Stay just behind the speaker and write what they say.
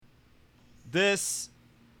This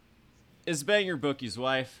is Bang Your Bookie's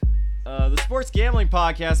Wife, the sports gambling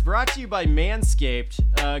podcast brought to you by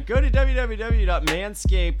Manscaped. Go to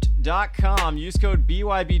www.manscaped.com. Use code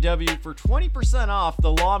BYBW for 20% off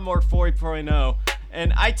the Lawnmower 4.0.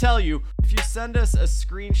 And I tell you, if you send us a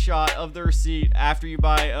screenshot of the receipt after you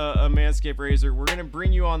buy a Manscaped razor, we're going to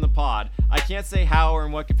bring you on the pod. I can't say how or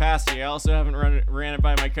in what capacity. I also haven't ran it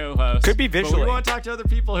by my co-host. Could be visually. But we want to talk to other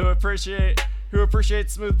people who appreciate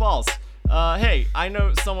smooth balls. Hey, I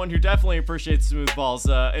know someone who definitely appreciates smooth balls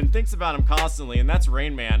and thinks about them constantly, and that's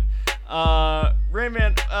Rain Man. Rain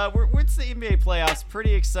Man, it's the NBA playoffs.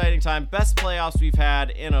 Pretty exciting time. Best playoffs we've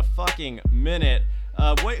had in a fucking minute.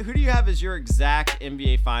 Who do you have as your exact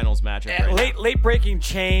NBA Finals matchup right now? Late breaking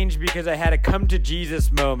change because I had a come to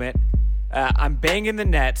Jesus moment. I'm banging the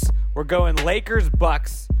Nets. We're going Lakers,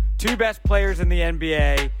 Bucks. Two best players in the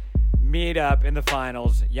NBA meet up in the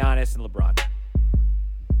finals, Giannis and LeBron.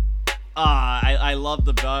 I love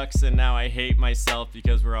the Bucks, and now I hate myself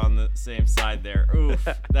because we're on the same side there. Oof,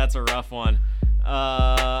 that's a rough one.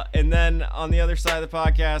 And then on the other side of the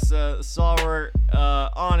podcast, Stalwart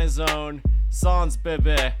on his own, Sans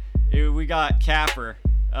Bebe. We got Capper.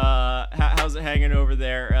 How's it hanging over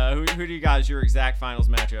there? Who do you got as your exact finals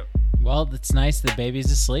matchup? Well, it's nice. The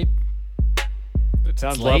baby's asleep. It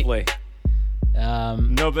sounds lovely.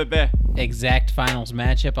 No Bebe. Exact finals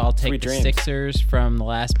matchup. I'll take the Sixers from the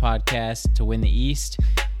last podcast to win the East.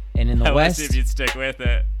 And in the West, see if you'd stick with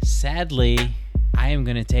it. Sadly, I am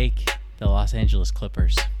going to take the Los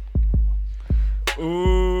Clippers.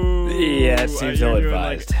 Ooh. Yeah, it seems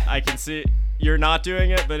ill-advised. I can see you're not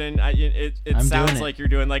doing it, but it sounds like you're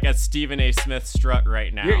doing like a Stephen A. Smith strut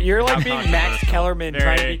right now. You're like being Max Kellerman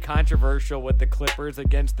trying to be controversial with the Clippers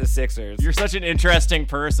against the Sixers. You're such an interesting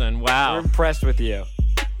person. Wow. We're impressed with you.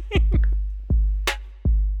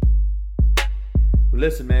 Well,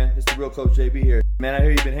 listen, man, it's the real Coach JB here. Man, I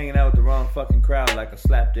hear you've been hanging out with the wrong fucking crowd like a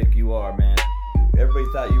slapdick you are, man. Everybody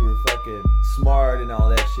thought you were fucking smart and all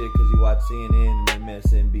that shit because you watch CNN and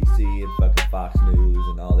MSNBC and fucking Fox News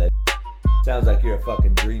and all that. Sounds like you're a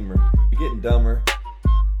fucking dreamer. You're getting dumber.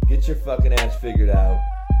 Get your fucking ass figured out.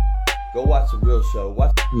 Go watch the real show.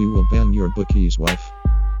 We will ban your bookie's wife.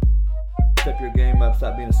 Step your game up.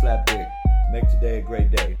 Stop being a slapdick. Make today a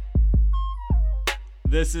great day.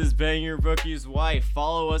 This is Bang Your Bookie's Wife.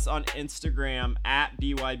 Follow us on Instagram at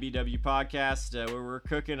BYBW Podcast, where we're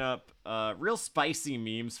cooking up real spicy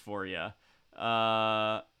memes for you.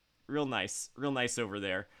 Real nice over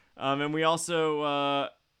there. And we also,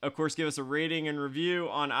 of course, give us a rating and review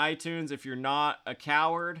on iTunes. If you're not a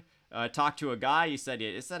coward, talk to a guy. He said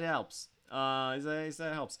it helps. He said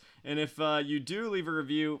it helps. And if you do leave a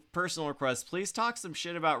review, personal request, please talk some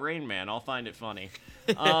shit about Rain Man. I'll find it funny.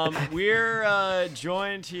 We're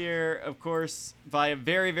joined here, of course, by a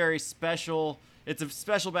very, very special. It's a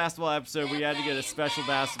special basketball episode. We had to get a special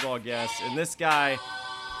basketball guest, and this guy,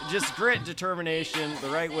 just grit, determination, the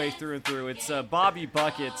right way through and through. It's Bobby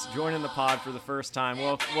Buckets joining the pod for the first time.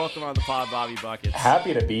 Welcome on the pod, Bobby Buckets.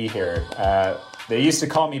 Happy to be here. They used to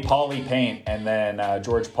call me Paulie Paint, and then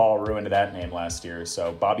George Paul ruined that name last year,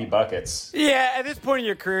 so Bobby Buckets. Yeah, at this point in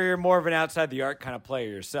your career, you're more of an outside-the-arc kind of player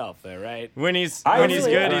yourself, though, right? When he's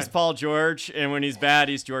good, he's Paul George, and when he's bad,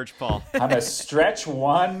 he's George Paul. I'm a stretch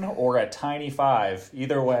 1 or a tiny 5,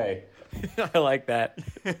 either way. I like that.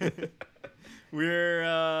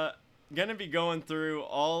 We're going to be going through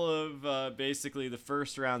all of basically the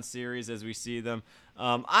first round series as we see them.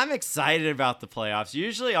 I'm excited about the playoffs.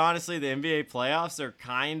 Usually, honestly, the NBA playoffs are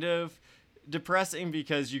kind of depressing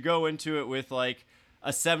because you go into it with like a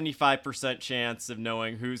 75% chance of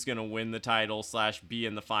knowing who's going to win the title / be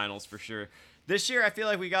in the finals for sure. This year, I feel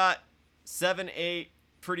like we got 7, 8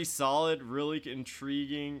 pretty solid, really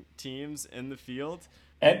intriguing teams in the field.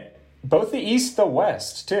 And both the East, the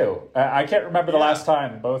West, too. I can't remember the last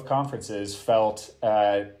time both conferences felt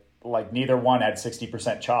like neither one had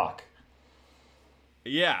 60% chalk.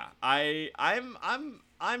 Yeah, I'm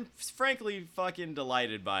frankly fucking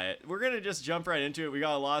delighted by it. We're gonna just jump right into it. We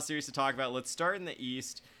got a lot of series to talk about. Let's start in the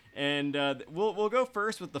East, and we'll go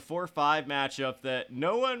first with the 4-5 matchup that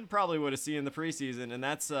no one probably would have seen in the preseason, and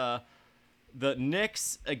that's the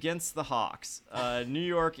Knicks against the Hawks. New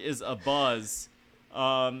York is abuzz.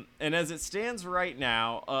 And as it stands right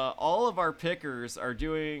now, all of our pickers are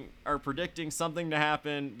predicting something to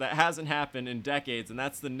happen that hasn't happened in decades, and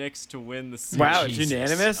that's the Knicks to win the series. Wow, it's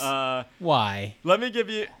unanimous? Why?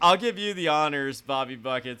 I'll give you the honors, Bobby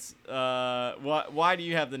Buckets. Why do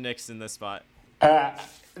you have the Knicks in this spot?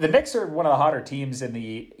 The Knicks are one of the hotter teams in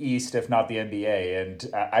the East, if not the NBA, and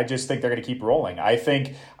I just think they're going to keep rolling. I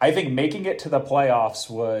think making it to the playoffs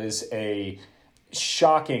was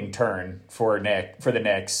shocking turn for the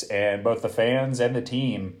Knicks, and both the fans and the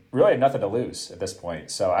team really had nothing to lose at this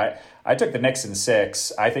point. So I took the Knicks in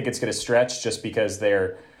 6. I think it's going to stretch just because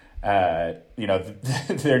they're they're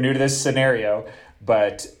new to this scenario,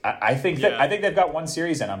 but I think they've got one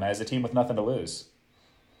series in them as a team with nothing to lose.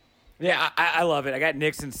 Yeah, I love it. I got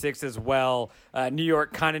Knicks in 6 as well. New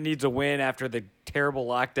York kind of needs a win after the terrible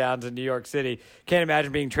lockdowns in New York City. Can't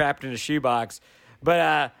imagine being trapped in a shoebox.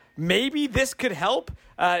 But maybe this could help.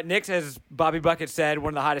 Knicks, as Bobby Bucket said,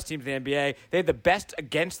 one of the hottest teams in the NBA. They had the best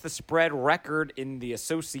against the spread record in the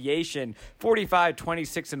association, 45,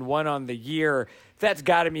 26-1 on the year. That's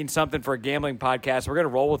got to mean something for a gambling podcast. We're going to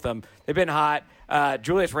roll with them. They've been hot.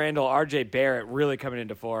 Julius Randle, RJ Barrett really coming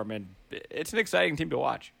into form, and it's an exciting team to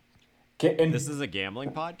watch. And this is a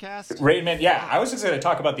gambling podcast? Rain Man, yeah. I was just going to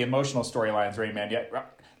talk about the emotional storylines, Rain Man. Yeah,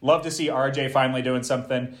 love to see RJ finally doing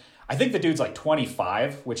something. I think the dude's like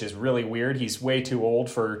 25, which is really weird. He's way too old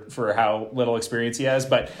for how little experience he has.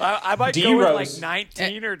 But I might go with like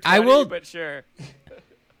 19 or 20, I will, but sure.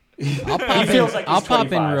 I'll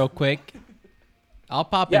pop in real quick.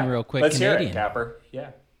 Let's Canadian. hear it, Capper.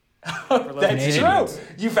 Yeah. That's true.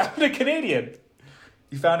 You found a Canadian.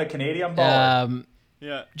 You found a Canadian baller.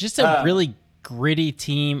 Yeah. Just a really gritty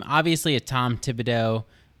team. Obviously, a Tom Thibodeau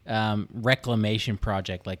reclamation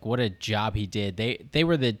project. Like, what a job he did. They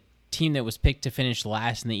were the team that was picked to finish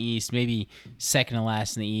last in the East, maybe second to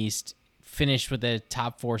last in the East, finished with a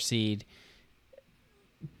top 4 seed.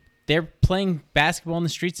 They're playing basketball in the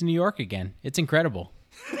streets of New York again. It's incredible.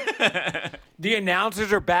 The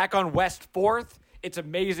announcers are back on West 4th. It's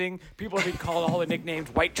amazing. People have been called all the nicknames.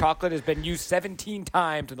 White chocolate has been used 17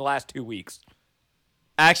 times in the last 2 weeks.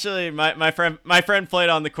 Actually, my friend played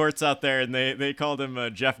on the courts out there, and they called him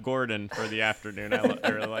Jeff Gordon for the afternoon. I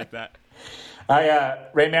really like that.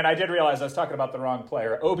 Rayman, I did realize I was talking about the wrong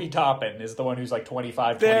player. Obi Toppin is the one who's like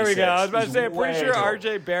 25, 26. There we go. I was about to say, I'm pretty sure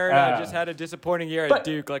RJ Barrett just had a disappointing year at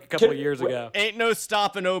Duke like a couple of years ago. Ain't no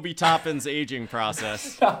stopping Obi Toppin's aging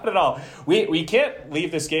process. Not at all. We can't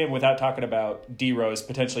leave this game without talking about D Rose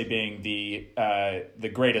potentially being the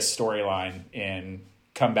greatest storyline in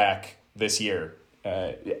comeback this year.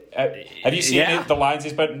 Have you seen the lines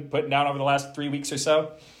he's putting down over the last 3 weeks or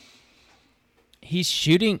so? He's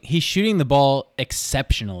shooting the ball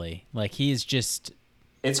exceptionally. Like, he is just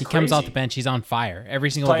he comes off the bench, he's on fire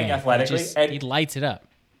every single game. Playing athletically. He lights it up.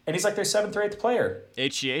 And he's like their 7th or 8th player.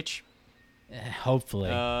 HGH? Hopefully.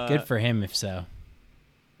 Good for him if so.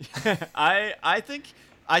 I think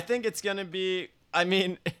it's going to be, I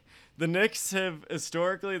mean, the Knicks have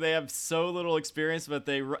historically, they have so little experience, but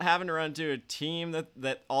they haven't run into a team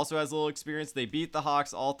that also has little experience. They beat the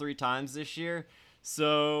Hawks all 3 times this year.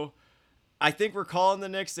 So I think we're calling the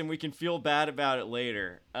Knicks, and we can feel bad about it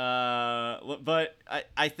later. But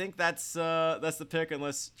I think that's the pick,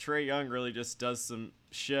 unless Trae Young really just does some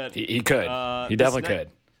shit. He could. He definitely could.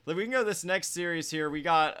 We can go this next series here. We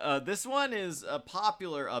got this one is a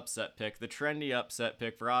popular upset pick, the trendy upset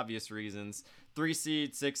pick for obvious reasons. 3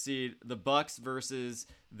 seed, 6 seed, the Bucks versus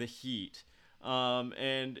the Heat.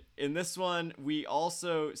 And in this one, we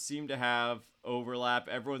also seem to have overlap.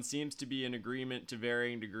 Everyone seems to be in agreement to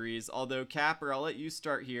varying degrees. Although, Capper, I'll let you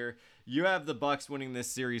start here. You have the Bucks winning this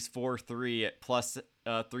series 4-3 at plus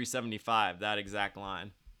 375, that exact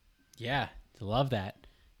line. Yeah, love that.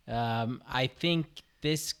 I think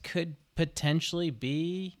this could potentially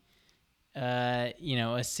be, a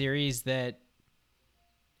series that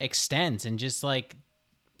extends and just like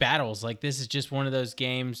battles. Like, this is just one of those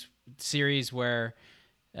series where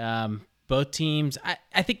both teams,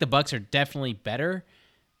 I think the Bucks are definitely better,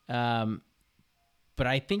 but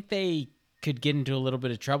I think they could get into a little bit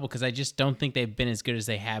of trouble because I just don't think they've been as good as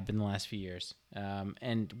they have been the last few years.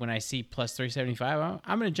 And when I see plus 375,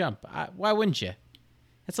 I'm going to jump. Why wouldn't you?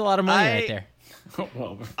 That's a lot of money right there.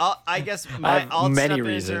 Well, I guess I'll many step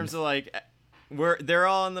reasons. in terms of like they're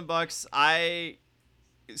all in the Bucks.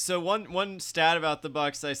 So one stat about the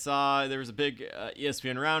Bucks I saw, there was a big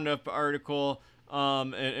ESPN Roundup article,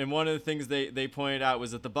 and one of the things they pointed out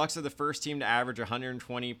was that the Bucks are the first team to average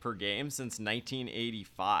 120 per game since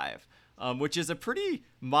 1985, which is a pretty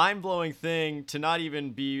mind-blowing thing to not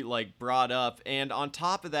even be like brought up. And on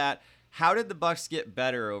top of that, how did the Bucks get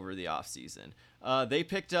better over the offseason? They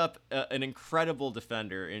picked up an incredible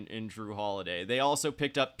defender in Drew Holiday. They also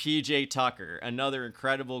picked up PJ Tucker, another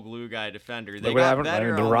incredible glue guy defender. They got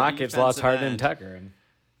better. The Rockets lost Harden and Tucker.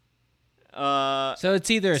 So it's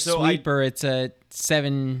either a sweep or it's a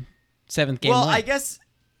seventh game. Well, win. I guess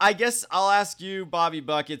I guess I'll ask you, Bobby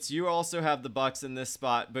Buckets. You also have the Bucks in this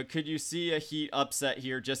spot, but could you see a Heat upset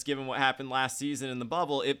here, just given what happened last season in the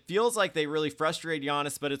bubble? It feels like they really frustrated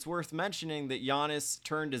Giannis, but it's worth mentioning that Giannis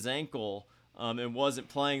turned his ankle and wasn't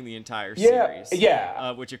playing the entire series.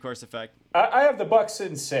 Yeah. Which of course affect. I have the Bucks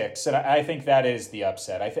in 6, and I think that is the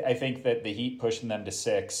upset. I think that the Heat pushing them to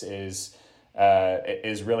 6 is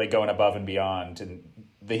really going above and beyond. And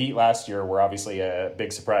the Heat last year were obviously a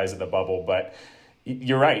big surprise of the bubble, but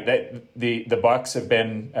you're right that the Bucks have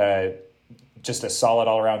been just a solid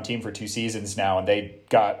all around team for 2 seasons now, and they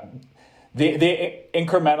got the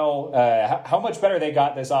incremental how much better they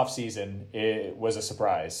got this offseason. It was a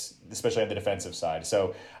surprise, especially on the defensive side.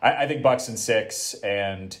 So I think Bucks in 6,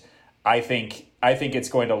 and I think it's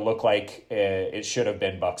going to look like it should have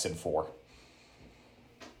been Bucks in 4.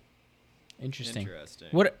 Interesting.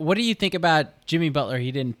 What do you think about Jimmy Butler?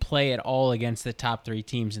 He didn't play at all against the top 3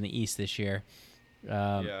 teams in the East this year.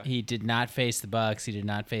 He did not face the Bucks. He did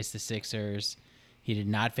not face the Sixers. He did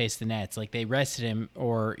not face the Nets. Like, they rested him,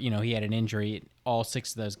 or he had an injury all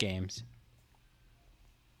 6 of those games.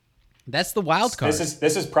 That's the wild card.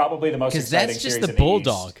 This is probably the most exciting series in the East. Because that's just the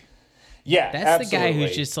bulldog. Yeah, that's absolutely. the guy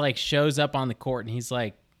who just like shows up on the court and he's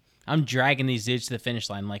like, "I'm dragging these dudes to the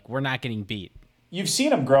finish line. Like, we're not getting beat." You've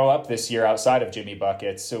seen him grow up this year outside of Jimmy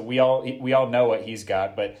Buckets, so we all know what he's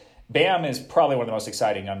got. But Bam is probably one of the most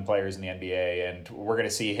exciting young players in the NBA, and we're going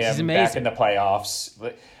to see him back in the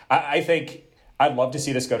playoffs. I think I'd love to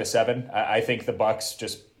see this go to 7. I think the Bucks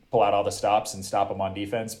just pull out all the stops and stop them on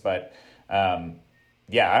defense. But I'm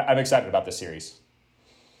excited about this series.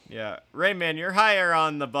 Yeah, Rayman, you're higher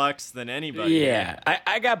on the Bucks than anybody. Yeah,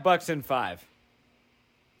 I got Bucks in 5.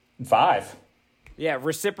 5. Yeah,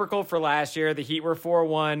 reciprocal for last year. The Heat were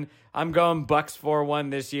 4-1. I'm going Bucks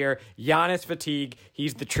 4-1 this year. Giannis fatigue.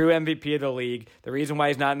 He's the true MVP of the league. The reason why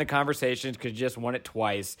he's not in the conversation is because he just won it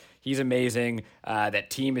twice. He's amazing.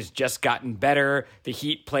 That team has just gotten better. The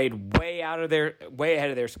Heat played way ahead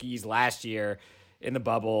of their skis last year in the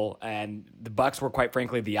bubble, and the Bucks were quite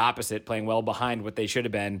frankly the opposite, playing well behind what they should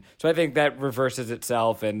have been. So I think that reverses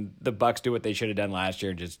itself, and the Bucks do what they should have done last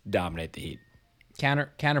year and just dominate the Heat.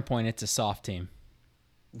 Counterpoint, it's a soft team.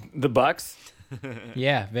 The Bucks?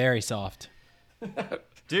 Yeah, very soft.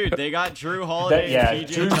 Dude, they got Drew Holiday and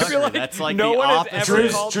PJ Tucker. Like that's like no the one opposite. has ever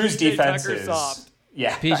called Drew's PJ defense Tucker is soft.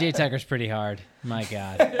 Yeah. PJ Tucker's pretty hard. My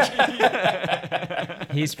God.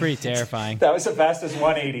 He's pretty terrifying. That was the fastest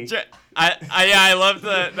 180. I love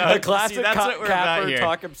the classic see, that's what we're about capper here.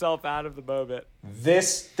 talk himself out of the moment.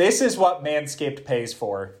 This is what Manscaped pays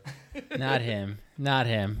for. Not him.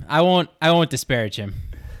 I won't disparage him.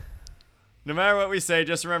 No matter what we say,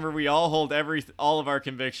 just remember we all hold all of our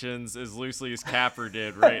convictions as loosely as Capper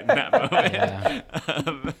did right in that moment.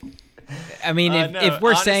 Yeah. I mean, if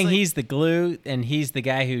we're honestly saying he's the glue and he's the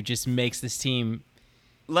guy who just makes this team,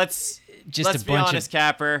 let's be honest,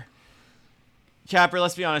 Capper.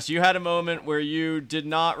 Let's be honest. You had a moment where you did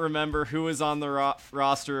not remember who was on the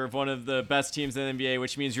roster of one of the best teams in the NBA,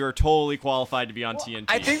 which means you're totally qualified to be on TNT.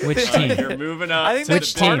 I think which team? You're moving up. I think to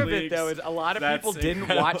that's the part big of it, leagues. though, is a lot of people didn't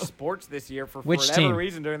watch sports this year for whatever team?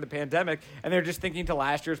 reason during the pandemic, and they're just thinking to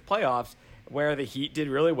last year's playoffs, where the Heat did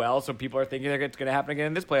really well, so people are thinking it's going to happen again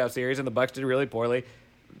in this playoff series, and the Bucks did really poorly.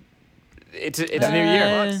 It's a new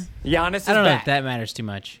year. Giannis is I don't know back. if that matters too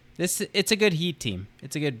much. It's a good Heat team.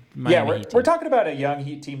 It's a good Miami Heat team. We're talking about a young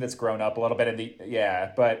Heat team that's grown up a little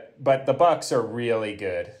bit but the Bucks are really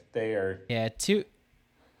good. They are. Yeah,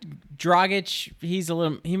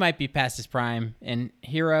 Dragic, he might be past his prime, and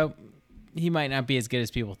Hero, he might not be as good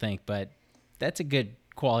as people think, but that's a good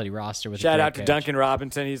quality roster with Shout a out great to coach. Duncan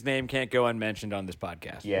Robinson. His name can't go unmentioned on this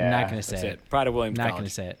podcast. Yeah, I'm not going to say That's it. it. Pride of Williams Not College. going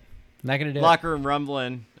to say it. Not going to do Locker room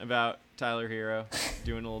rumbling about Tyler Hero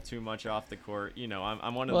doing a little too much off the court. You know,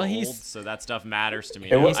 I'm one of the old, so that stuff matters to me.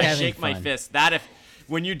 He's I having shake my fun. fist.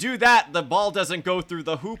 When you do that, the ball doesn't go through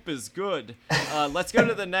the hoop is good. Let's go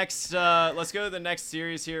to the next. Let's go to the next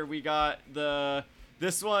series here. We got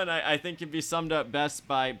this one. I think can be summed up best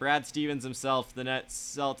by Brad Stevens himself. The Nets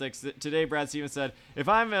Celtics. Today, Brad Stevens said, "If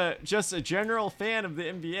I'm just a general fan of the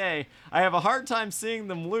NBA, I have a hard time seeing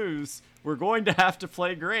them lose. We're going to have to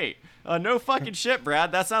play great." No fucking shit,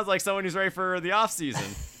 Brad. That sounds like someone who's ready for the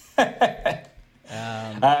offseason.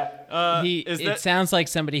 It sounds like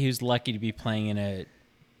somebody who's lucky to be playing in a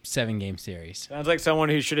 7-game series. Sounds like someone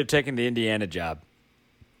who should have taken the Indiana job.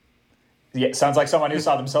 Yeah, sounds like someone who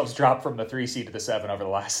saw themselves drop from the 3 seed to the 7 over the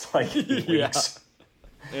last weeks.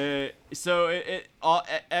 So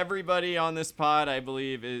everybody on this pod, I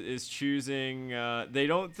believe, is choosing. No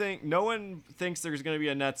one thinks there's going to be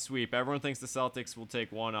a net sweep. Everyone thinks the Celtics will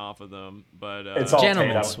take one off of them, but It's all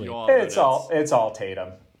Gentleman's Tatum. sweep. It's all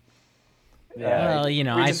Tatum. Well, you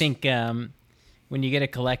know, we I just- think when you get a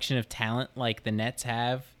collection of talent like the Nets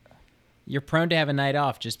have, you're prone to have a night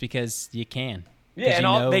off just because you can. Yeah, 'Cause and you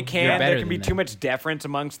all know they you're can. better There can be than too them. much deference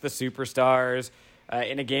amongst the superstars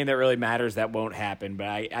in a game that really matters. That won't happen. But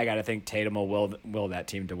I got to think Tatum will will that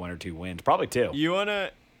team to 1 or 2 wins, probably 2. You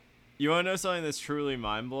wanna know something that's truly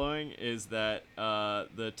mind blowing is that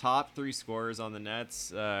the top 3 scorers on the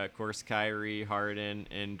Nets, of course, Kyrie, Harden,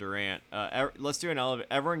 and Durant. Let's do an elevator.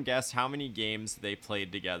 Everyone guess how many games they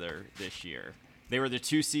played together this year. They were the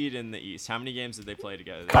 2 seed in the East. How many games did they play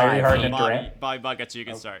together? Kyrie, Harden, and Bobby, Durant? Bobby Buckets, you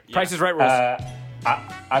can start. Yeah. Price is right rules.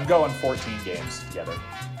 I'm going 14 games together.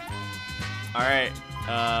 All right,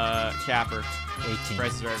 Capper. 18.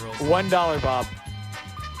 Price is right rules. $1, Bob.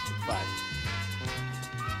 5.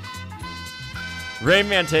 Rain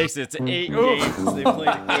Man takes it to 8 games. They played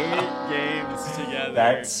 8 games together.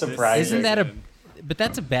 That's this surprising. Isn't that a? season. But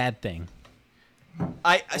that's a bad thing.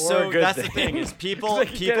 So a good that's the thing. thing is people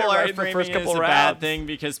Like, you get it are right in the framing first it as couple a rounds. bad thing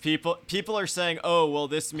because people are saying, oh well,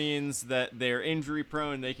 this means that they're injury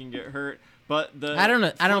prone, they can get hurt. But the I don't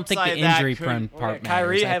know. I don't flip think the side of that injury could- prone Well, part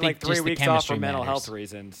Kyrie matters. I had think like 3 just the weeks off chemistry for mental matters. health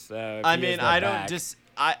reasons. So I if he mean, is that I don't back- just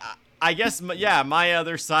I guess yeah. My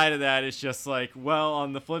other side of that is just like, well,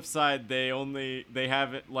 on the flip side, they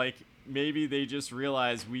haven't like maybe they just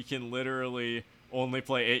realize we can literally only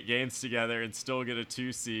play 8 games together and still get a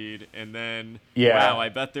 2 seed, and then Yeah. wow, I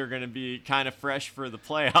bet they're going to be kind of fresh for the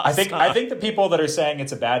playoffs. I think the people that are saying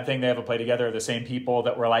it's a bad thing they haven't played together are the same people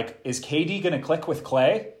that were like, is KD going to click with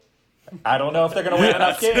Clay? I don't know if they're going to win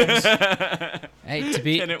enough games. Hey,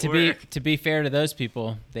 Can it work? to be fair to those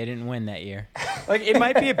people, they didn't win that year. Like, it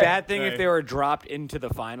might be a bad thing if Right. they were dropped into the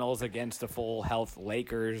finals against the full health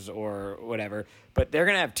Lakers or whatever, but they're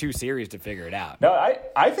going to have 2 series to figure it out. No,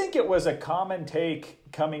 I think it was a common take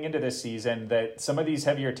coming into this season that some of these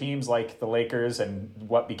heavier teams like the Lakers and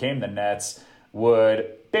what became the Nets would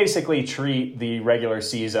basically treat the regular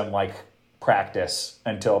season like practice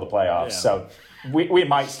until the playoffs. Yeah. So we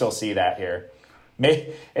might still see that here.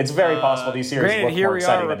 It's very possible these series Granted, look here more we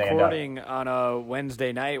exciting are than they end up. recording on a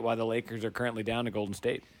Wednesday night while the Lakers are currently down to Golden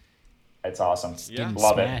State. It's awesome. Yeah.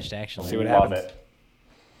 Love Smashed, it. actually. See what Love happens. it.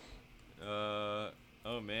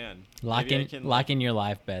 Oh man, Lock Maybe I in can- lock in your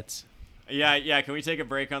live bets. Yeah. Can we take a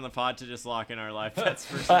break on the pod to just lock in our live bets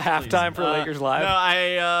for A halftime for Lakers Live? No,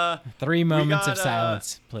 I 3 moments got, of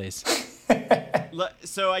silence, please.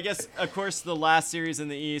 so I guess of course the last series in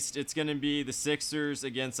the East, it's going to be the Sixers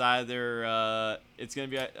against either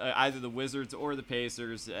either the Wizards or the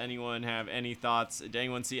Pacers. Anyone have any thoughts? Did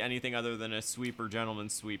anyone see anything other than a sweep or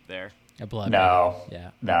gentleman's sweep there? A blood. No.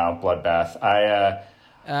 Yeah. No, bloodbath.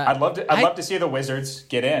 I'd love to see the Wizards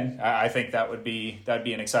get in. I think that'd be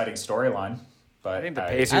an exciting storyline. But I think the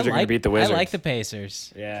Pacers are going to beat the Wizards. I like the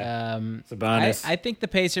Pacers. Yeah. Sabonis. I think the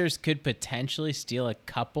Pacers could potentially steal a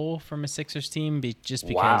couple from a Sixers team just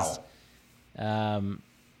because Wow.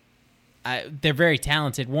 they're very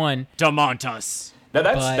talented. One, DeMontis. No,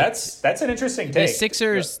 But that's an interesting the take.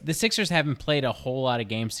 Sixers haven't played a whole lot of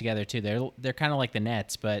games together too. They're kind of like the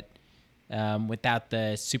Nets, but without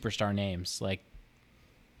the superstar names. Like,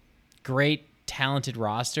 great talented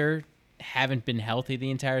roster, haven't been healthy the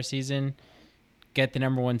entire season. Get the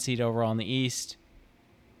number 1 seed overall in the East.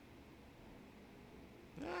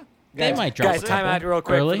 They might drop Guys, a time couple out real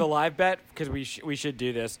quick early. for the live bet because we should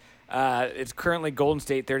do this. It's currently Golden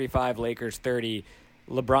State 35, Lakers 30.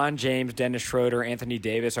 LeBron James, Dennis Schroeder, Anthony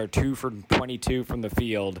Davis are 2 for 22 from the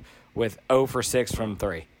field with 0 for 6 from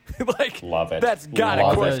 3. Like, Love it. That's got to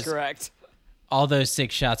Love course it. correct. All those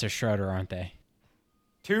 6 shots are Schroeder, aren't they?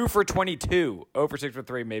 2 for 22, 0 for 6 for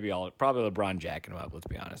 3. Probably LeBron jacking him up. Let's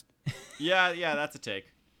be honest. Yeah, that's a take.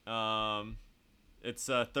 It's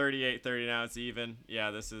 38-30 now. It's even.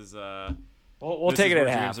 Yeah, this is. We'll this take is it at where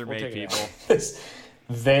half. dreams are We'll made, take it at people. half.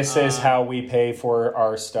 This is how we pay for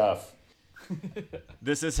our stuff.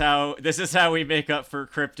 This is how we make up for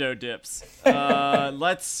crypto dips.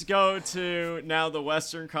 Let's go to now the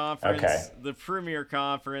Western Conference, Okay. the Premier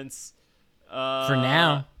Conference. For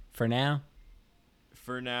now.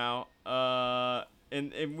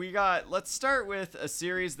 And we got. Let's start with a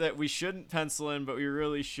series that we shouldn't pencil in, but we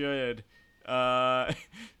really should. And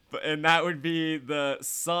that would be the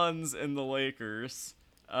Suns and the Lakers.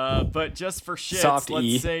 But just for shits, Soft let's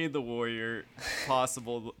E. say the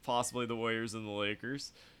possibly the Warriors and the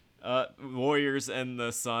Lakers. Warriors and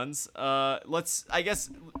the Suns. I guess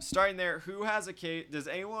starting there, who has a case? Does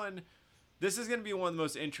anyone? This is going to be one of the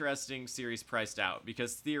most interesting series priced out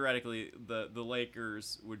because theoretically the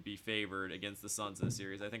Lakers would be favored against the Suns in the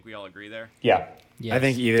series. I think we all agree there. Yeah. Yes, I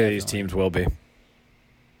think either of these definitely. teams will be.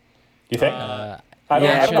 You think? Yeah, I don't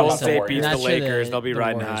if know Golden about the State Warriors. beats Not the sure Lakers, they'll be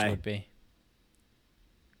riding Warriors high. would be.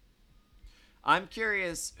 I'm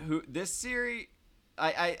curious who this series.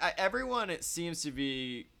 Everyone it seems to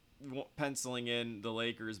be penciling in the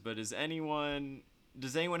Lakers, but does anyone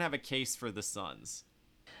have a case for the Suns?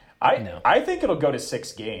 I think it'll go to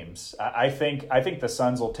 6 games. I think the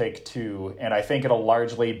Suns will take 2, and I think it'll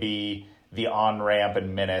largely be the on-ramp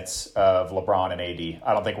and minutes of LeBron and AD.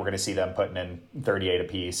 I don't think we're going to see them putting in 38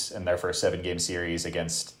 apiece in their first 7-game series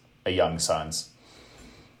against a young Suns.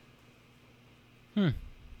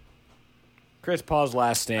 Chris Paul's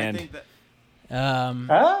last stand. I think that,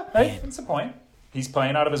 That's the point. He's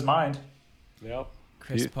playing out of his mind. Yep.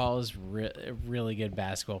 Chris Paul is a really good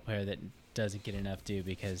basketball player that doesn't get enough due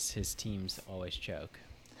because his teams always choke.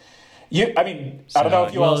 I don't know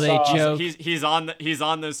if you all saw. Choke? he's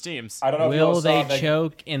on those teams. I don't know if you all Will saw they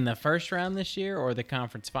choke in the first round this year or the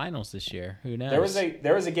conference finals this year? Who knows?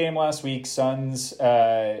 There was a game last week, Suns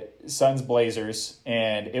Blazers,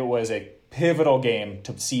 and it was a pivotal game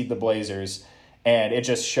to seed the Blazers, and it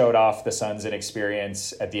just showed off the Suns'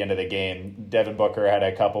 inexperience at the end of the game. Devin Booker had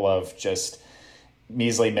a couple of just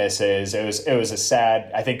measly misses. It was a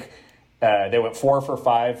sad. I think they went 4 for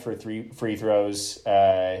 5 for 3 free throws.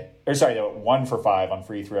 They went 1 for 5 on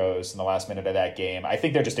free throws in the last minute of that game. I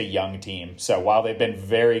think they're just a young team. So while they've been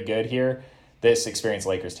very good here, this experienced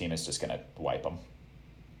Lakers team is just going to wipe them.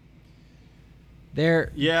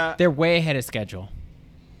 They're way ahead of schedule.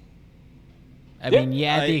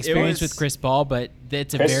 The experience with Chris Paul, but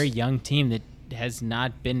it's a very young team that has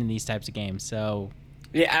not been in these types of games. So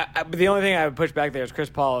yeah, but the only thing I would push back there is Chris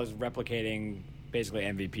Paul is replicating basically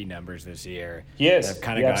MVP numbers this year. He is. That have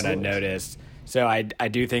kind of gone unnoticed. So I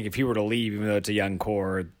do think if he were to leave, even though it's a young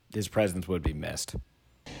core, his presence would be missed.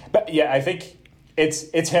 But yeah, I think it's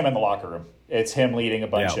him in the locker room. It's him leading a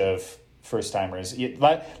bunch of first-timers.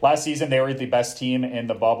 Last season, they were the best team in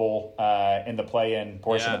the bubble, in the play-in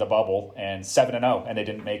portion of the bubble, and 7-0, and they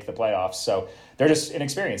didn't make the playoffs. So they're just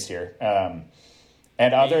inexperienced here.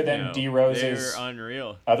 And other than D Rose's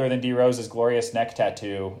glorious neck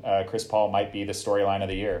tattoo, Chris Paul might be the storyline of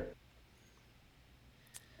the year.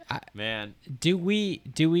 Man, do we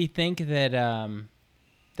think that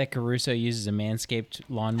that Caruso uses a Manscaped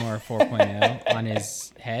lawnmower 4.0 on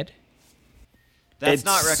his head? That's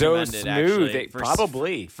not recommended. So smooth, actually.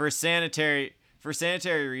 Probably for sanitary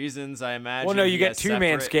reasons. I imagine. Well, no, you get 2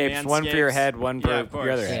 Manscapes, one for your head, one for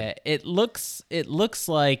your other head. Yeah, it looks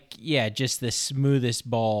like just the smoothest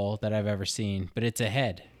ball that I've ever seen, but it's a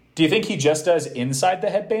head. Do you think he just does inside the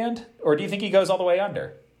headband, or do you think he goes all the way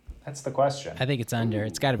under? That's the question. I think it's under.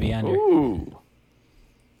 It's got to be under. Ooh.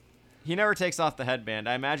 He never takes off the headband.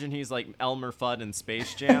 I imagine he's like Elmer Fudd in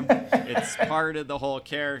Space Jam. It's part of the whole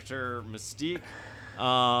character mystique.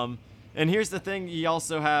 And here's the thing: you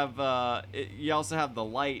also have the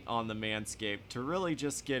light on the Manscaped to really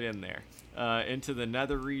just get in there into the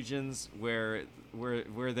nether regions where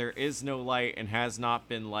there is no light and has not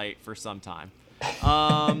been light for some time.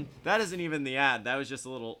 That isn't even the ad. That was just a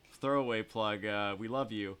little throwaway plug. We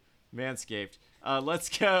love you, Manscaped. Let's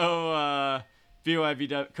go.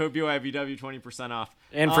 BYBW, code BYBW 20% off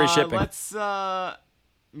and free shipping. Let's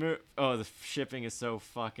move. Oh, the shipping is so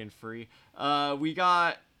fucking free. We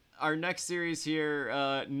got our next series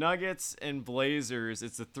here, Nuggets and Blazers.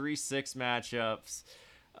 It's the 3-6 matchups.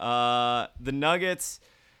 The Nuggets.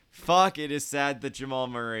 Fuck! It is sad that Jamal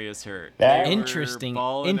Murray is hurt. Interesting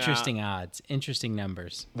odds, interesting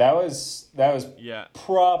numbers. That was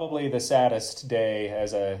probably the saddest day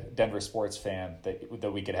as a Denver sports fan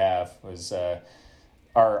that we could have was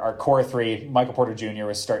our core 3. Michael Porter Jr.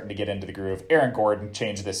 was starting to get into the groove. Aaron Gordon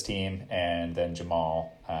changed this team, and then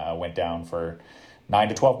Jamal went down for 9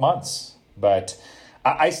 to 12 months. But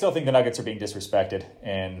I still think the Nuggets are being disrespected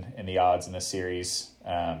in the odds in this series.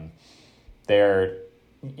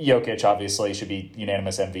 Jokic obviously should be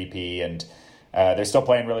unanimous MVP, and they're still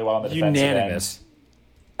playing really well on the defensive end.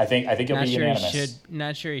 I think he'll be unanimous.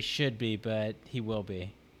 Not sure he should be, but he will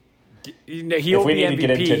be. He'll be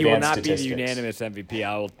MVP. He will not be the unanimous MVP.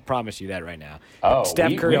 I will promise you that right now. Oh,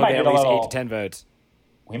 Steph Curry will get at least 8 to 10 votes.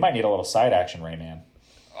 We might need a little side action, Rayman.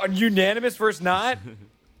 Unanimous versus not?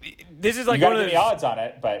 This is like you one of the odds on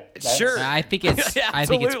it, but sure. I think it's.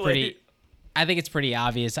 I think it's pretty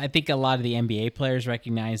obvious. I think a lot of the NBA players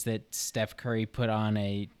recognize that Steph Curry put on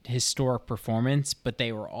a historic performance, but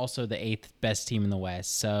they were also the 8th best team in the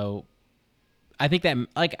West. So I think that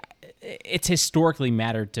it's historically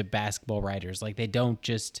mattered to basketball writers. Like, they don't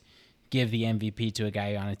just give the MVP to a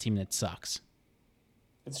guy on a team that sucks.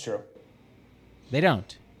 It's true. They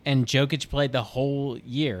don't. And Jokic played the whole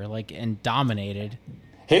year, and dominated.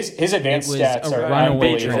 His advanced stats are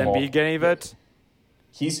unbelievable. Embiid get any votes?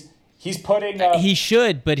 He's putting. He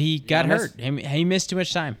should, but he got hurt. He missed too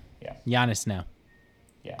much time. Yeah. Giannis, no.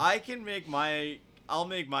 Yeah. I'll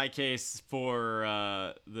make my case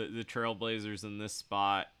for the Trailblazers in this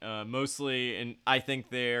spot, mostly, and I think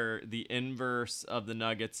they're the inverse of the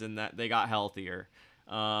Nuggets in that they got healthier.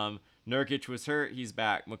 Nurkic was hurt, he's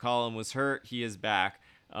back. McCollum was hurt, he is back.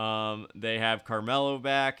 They have Carmelo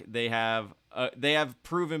back. They have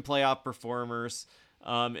proven playoff performers,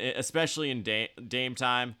 especially in Dame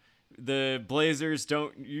time. The Blazers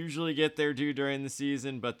don't usually get their due during the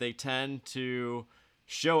season, but they tend to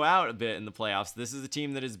show out a bit in the playoffs. This is a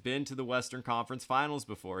team that has been to the Western Conference Finals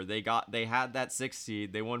before. They had that 6th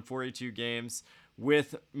seed. They won 42 games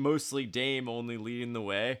with mostly Dame only leading the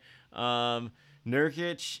way.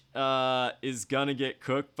 Nurkic is gonna get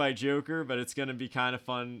cooked by Joker, but it's gonna be kind of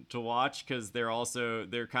fun to watch because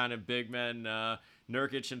they're kind of big men.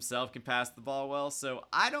 Nurkic himself can pass the ball well, so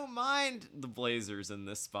I don't mind the Blazers in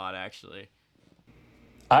this spot actually.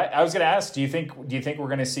 I was going to ask, do you think we're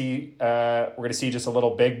going to see just a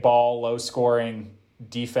little big ball, low scoring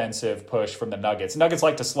defensive push from the Nuggets? Nuggets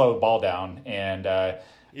like to slow the ball down, and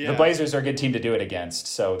the Blazers are a good team to do it against,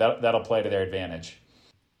 so that'll play to their advantage.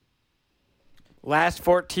 Last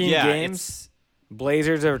 14 games,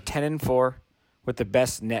 Blazers are 10-4 with the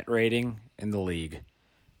best net rating in the league.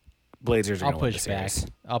 Blazers are going to win the series.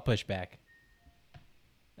 I'll push back.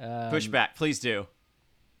 Push back, please do.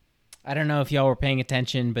 I don't know if y'all were paying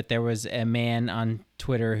attention, but there was a man on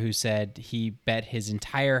Twitter who said he bet his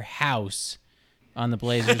entire house on the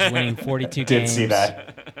Blazers winning 42 games. Did see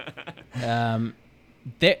that.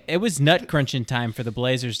 It was nut crunching time for the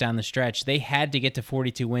Blazers down the stretch. They had to get to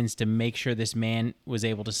 42 wins to make sure this man was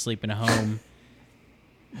able to sleep in a home.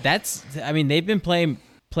 They've been playing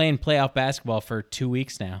playoff basketball for 2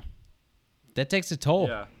 weeks now. That takes a toll.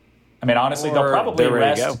 Yeah. I mean, honestly, they'll probably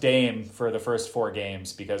rest Dame for the first 4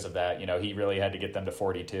 games because of that. You know, he really had to get them to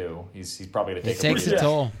 42. He's probably going to take it takes a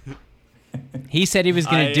toll. He said he was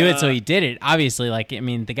going to do it, so he did it. Obviously,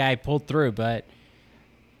 the guy pulled through, but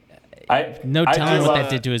no telling what that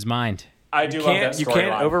did to his mind. I do love that storyline. You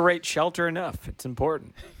can't overrate Shelter enough. It's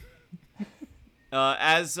important. You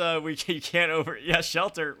can't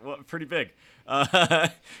Shelter, pretty big.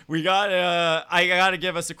 I gotta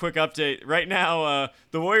give us a quick update right now.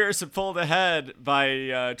 The Warriors have pulled ahead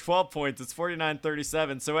by 12 points. It's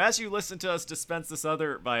 49-37. So as you listen to us dispense this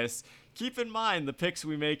other advice, keep in mind the picks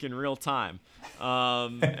we make in real time,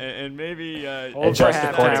 and maybe hold for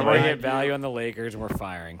halftime. We're getting value on the Lakers, and we're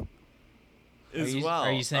firing.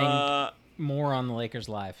 Are you saying more on the Lakers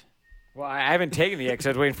live? Well, I haven't taken the X. I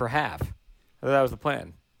was waiting for half. I thought that was the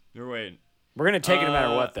plan. You're waiting. We're going to take it no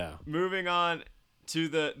matter what, though. Moving on to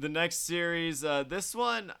the next series. This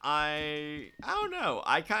one, I don't know.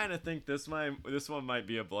 I kind of think this one might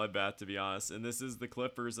be a bloodbath, to be honest. And this is the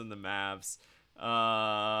Clippers and the Mavs.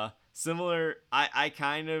 Similar. I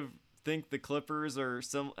kind of think the Clippers are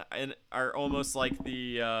almost like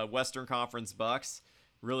the Western Conference Bucks.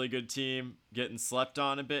 Really good team, getting slept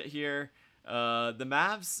on a bit here. The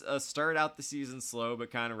Mavs start out the season slow,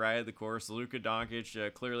 but kind of ride the course. Luka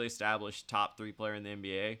Doncic, clearly established top 3 player in the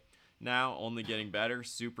NBA now, only getting better,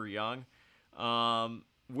 super young.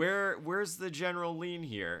 Where's the general lean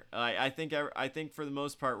here? I think for the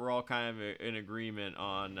most part we're all kind of in agreement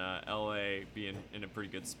on LA being in a pretty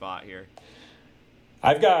good spot here.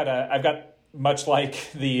 I've got much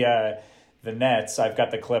like the Nets. I've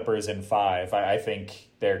got the Clippers in 5. I think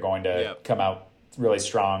they're going to come out really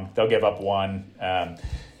strong. They'll give up 1.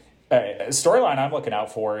 Storyline I'm looking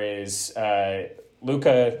out for is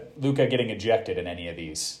Luka getting ejected in any of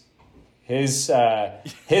these. His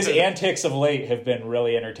antics of late have been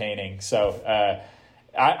really entertaining. So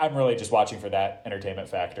I'm really just watching for that entertainment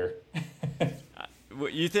factor.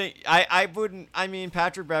 What you think? I wouldn't. I mean,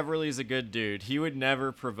 Patrick Beverley's a good dude. He would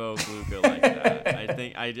never provoke Luka like that.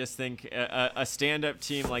 I just think a stand-up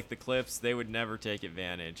team like the Clips, they would never take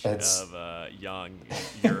advantage of young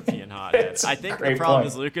European hotheads. I think the problem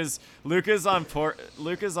is Luka's on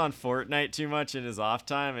Fortnite too much in his off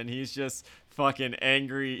time, and he's just fucking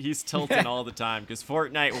angry. He's tilting all the time because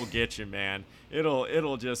Fortnite will get you, man.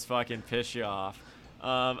 It'll just fucking piss you off.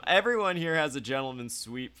 Everyone here has a gentleman's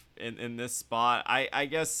sweep in this spot. I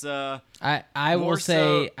guess I will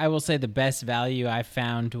say the best value I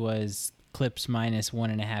found was Clips minus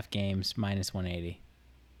 1.5 games, minus 180.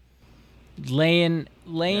 Laying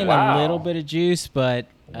a little bit of juice, but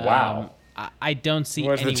I don't see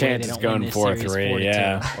any way they don't win this series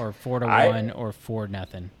 4-2 or 4-1 or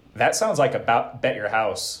 4-0. That sounds like a bet your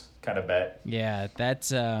house kind of bet. Yeah,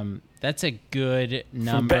 that's a good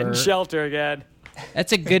number. Betting Shelter again.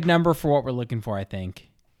 That's a good number for what we're looking for, I think.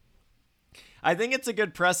 I think it's a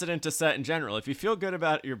good precedent to set in general. If you feel good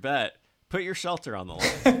about your bet, put your shelter on the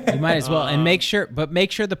line. You might as well, and make sure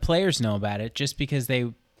the players know about it, just because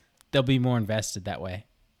they'll be more invested that way.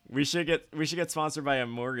 We should get sponsored by a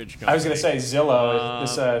mortgage company. I was going to say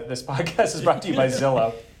Zillow. This podcast is brought to you by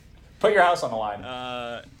Zillow. Put your house on the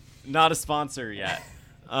line. Not a sponsor yet.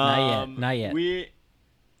 Not yet.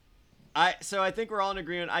 So I think we're all in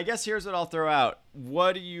agreement. I guess here's what I'll throw out.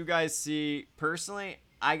 What do you guys see personally?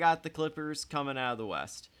 I got the Clippers coming out of the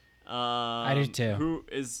West. I do too. Who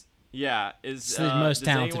is? Yeah, it's the most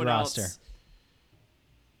talented roster.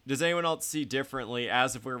 Does anyone else see differently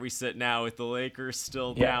as of where we sit now with the Lakers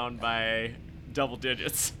still down by double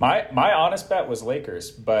digits? My honest bet was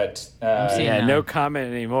Lakers, but no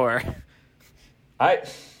comment anymore. I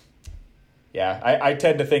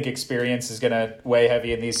tend to think experience is going to weigh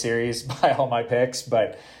heavy in these series by all my picks,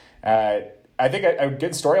 but I think a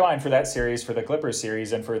good storyline for that series, for the Clippers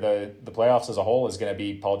series, and for the playoffs as a whole is going to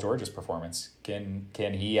be Paul George's performance. Can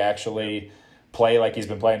he actually play like he's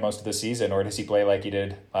been playing most of the season, or does he play like he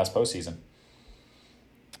did last postseason?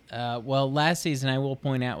 Well, last season, I will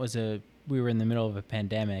point out, we were in the middle of a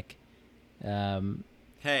pandemic.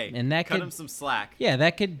 Hey, and that cut him some slack. Yeah,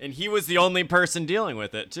 that could. And he was the only person dealing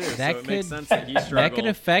with it too. That so it makes sense that he struggled. That could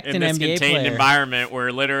affect in an this NBA contained player. environment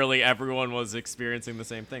where literally everyone was experiencing the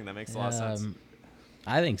same thing. That makes a lot of sense.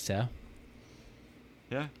 I think so.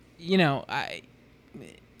 Yeah.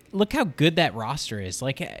 Look how good that roster is.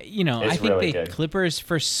 Like, I think really the good. Clippers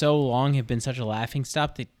for so long have been such a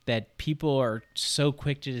laughingstock that people are so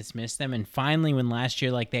quick to dismiss them. And finally, when last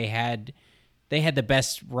year, like they had the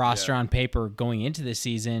best roster on paper going into the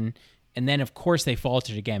season, and then of course they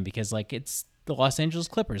faltered again because like it's the Los Angeles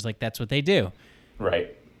Clippers, like that's what they do.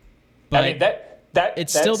 Right. But I mean,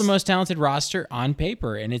 it's still the most talented roster on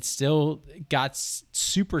paper, and it's still got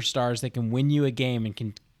superstars that can win you a game and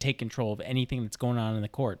can take control of anything that's going on in the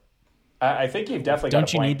court. I think you've definitely Don't got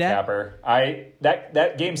a you point, need that? Capper.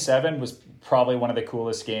 That Game 7 was probably one of the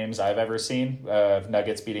coolest games I've ever seen of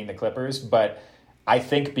Nuggets beating the Clippers, but I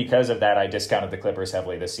think because of that, I discounted the Clippers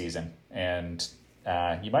heavily this season, and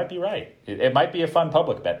you might be right. It might be a fun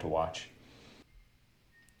public bet to watch.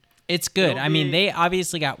 It's good. I mean, they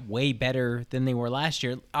obviously got way better than they were last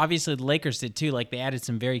year. Obviously, the Lakers did too. Like, they added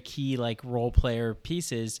some very key, like, role player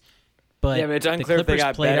pieces. But it's unclear the if they Clippers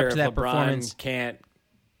got played better up to if that LeBron performance. can't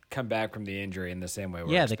come back from the injury in the same way we're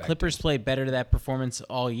The expecting. Clippers played better to that performance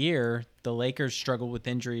all year. The Lakers struggled with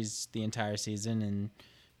injuries the entire season and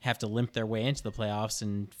have to limp their way into the playoffs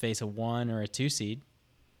and face a 1 or a 2 seed.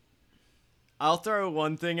 I'll throw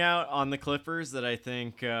one thing out on the Clippers that I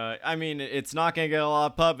think, it's not going to get a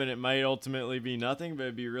lot of pub and it might ultimately be nothing, but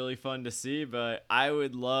it'd be really fun to see. But I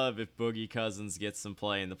would love if Boogie Cousins gets some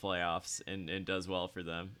play in the playoffs and does well for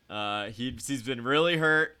them. He's been really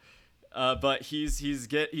hurt, but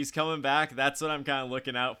he's coming back. That's what I'm kind of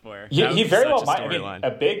looking out for. He very well might. I mean,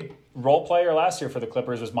 a big role player last year for the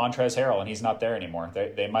Clippers was Montrezl Harrell, and he's not there anymore.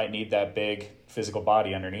 They might need that big physical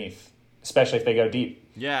body underneath, especially if they go deep.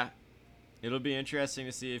 Yeah. It'll be interesting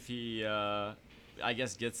to see if he,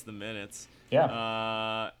 gets the minutes.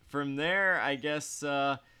 Yeah. From there, I guess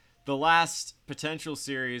the last potential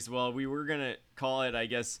series, well, we were going to call it, I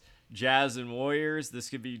guess, Jazz and Warriors. This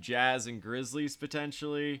could be Jazz and Grizzlies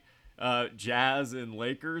potentially. Jazz and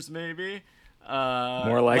Lakers maybe.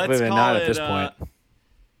 More likely than not at this point.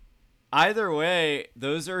 Either way,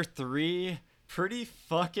 those are 3 pretty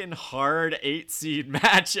fucking hard 8-seed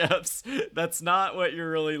matchups. That's not what you're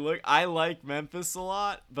really I like Memphis a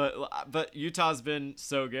lot, but Utah's been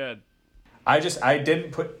so good. I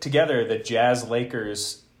didn't put together the Jazz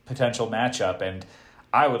Lakers potential matchup, and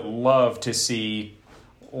I would love to see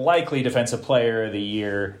likely defensive player of the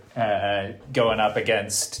year going up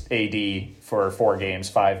against AD for 4 games,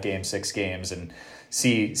 5 games, 6 games, and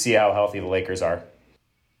see how healthy the Lakers are.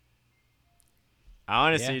 I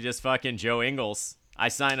honestly just fucking Joe Ingles. I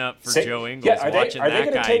sign up for Joe Ingles. Yeah, are they that going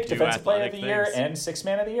to guy take do defensive player of the athletic year things. and 6th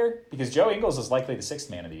man of the year? Because Joe Ingles is likely the 6th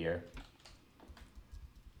man of the year.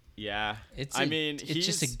 Yeah, It's he's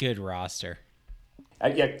just a good roster.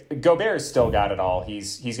 Gobert's still got it all.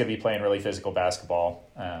 He's going to be playing really physical basketball.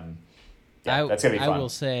 That's going to be fun. I will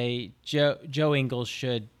say Joe Ingles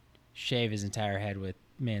should shave his entire head with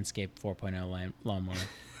Manscaped 4.0 lawnmower.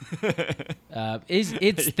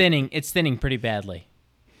 It's thinning. It's thinning pretty badly.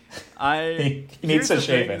 He needs to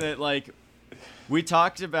shave it. That we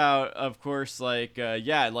talked about, of course,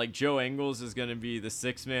 Joe Ingles is going to be the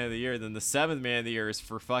 6th man of the year. Then the 7th man of the year is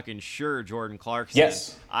for fucking sure Jordan Clarkson.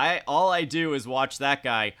 Yes. All I do is watch that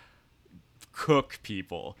guy cook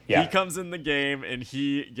people. Yeah. He comes in the game and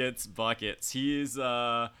he gets buckets. He was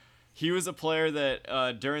a player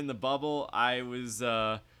that during the bubble I was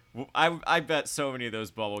I bet so many of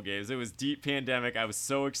those bubble games. It was deep pandemic. I was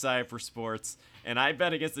so excited for sports, and I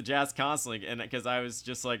bet against the Jazz constantly, and because I was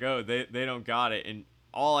just like, oh, they don't got it, and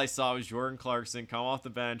all I saw was Jordan Clarkson come off the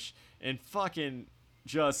bench and fucking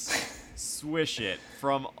just swish it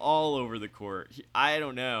from all over the court. I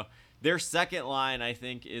don't know. Their second line, I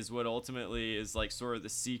think, is what ultimately is like sort of the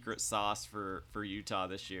secret sauce for Utah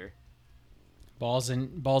this year. Balls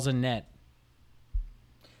in net.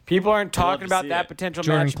 People aren't I'd love talking to about see that it. potential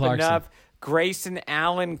Jordan matchup Clarkson. enough. Grayson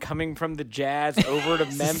Allen coming from the Jazz over to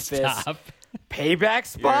Memphis. Stop. Payback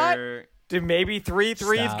spot? You're- Did maybe 3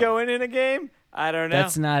 threes Stop. go in a game? I don't know.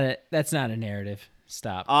 That's not a narrative.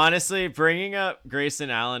 Stop. Honestly, bringing up Grayson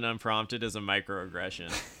Allen unprompted is a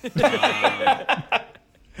microaggression.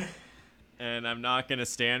 And I'm not going to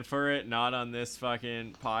stand for it, not on this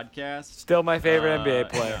fucking podcast. Still my favorite NBA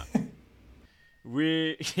player.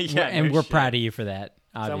 We're proud of you for that.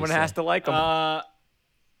 Obviously. Someone has to like him.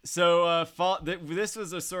 This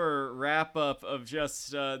was a sort of wrap up of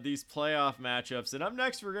just these playoff matchups, and up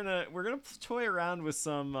next we're gonna toy around with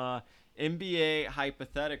some NBA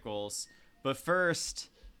hypotheticals. But first,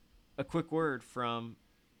 a quick word from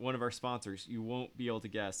one of our sponsors. You won't be able to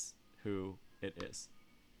guess who it is.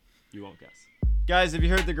 You won't guess. Guys, have you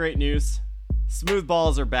heard the great news? Smooth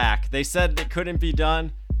balls are back. They said it couldn't be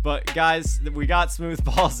done, but guys, we got smooth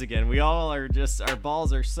balls again. We all are our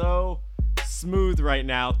balls are so smooth right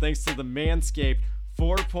now thanks to the Manscaped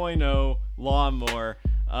 4.0 lawnmower.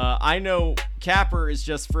 I know Capper is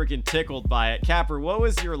just freaking tickled by it. Capper, what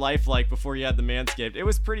was your life like before you had the Manscaped? It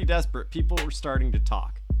was pretty desperate. People were starting to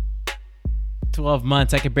talk. 12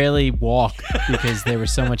 months. I could barely walk because there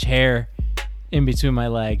was so much hair in between my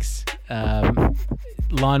legs.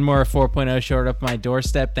 Lawnmower 4.0 showed up my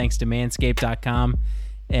doorstep thanks to manscaped.com,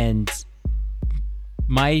 and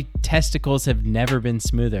my testicles have never been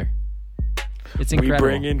smoother. It's incredible.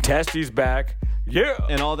 We bring in testes back. Yeah.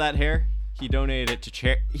 And all that hair, he donated it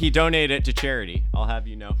to charity. I'll have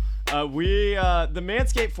you know. The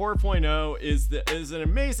Manscaped 4.0 is an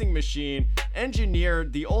amazing machine,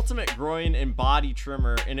 engineered the ultimate groin and body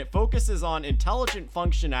trimmer, and it focuses on intelligent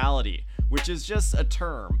functionality, which is just a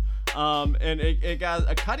term. And it got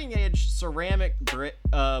a cutting-edge ceramic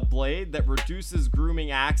blade that reduces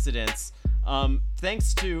grooming accidents.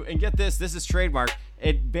 Thanks to, and get this is trademark,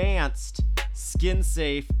 advanced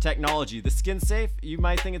skin-safe technology. The skin-safe, you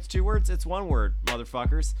might think it's 2 words. It's 1 word,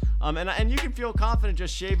 motherfuckers. And you can feel confident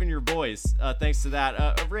just shaving your boys thanks to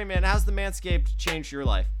that. Rayman, how's the Manscaped changed your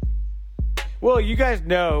life? Well, you guys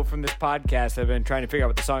know from this podcast I've been trying to figure out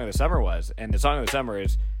what the song of the summer was, and the song of the summer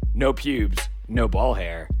is no pubes, no ball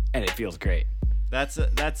hair, and it feels great.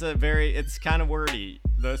 It's kind of wordy.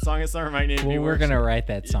 The song of summer might need to be We're worse. gonna write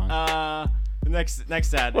that song.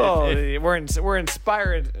 Next ad. Well, If we're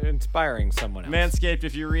inspiring someone else. Manscaped,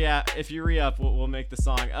 if you re-up, we'll make the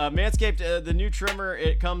song. Manscaped, the new trimmer,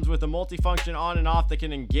 it comes with a multifunction on and off that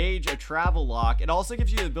can engage a travel lock. It also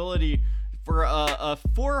gives you the ability for a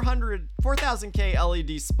 4,000K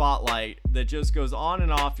LED spotlight that just goes on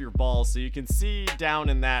and off your balls so you can see down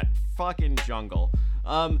in that fucking jungle.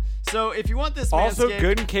 So if you want this Also Manscaped,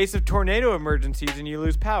 good in case of tornado emergencies and you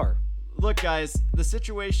lose power. look, guys, the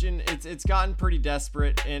situation, it's gotten pretty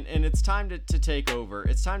desperate, and it's time to take over.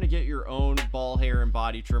 It's time to get your own ball hair and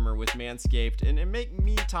body trimmer with Manscaped and make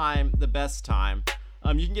me time the best time.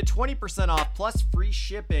 You can get 20% off plus free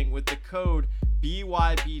shipping with the code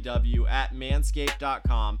BYBW at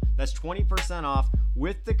manscaped.com. That's 20% off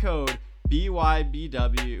with the code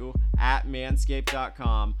BYBW at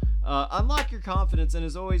manscaped.com. Unlock your confidence, and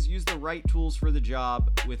as always, use the right tools for the job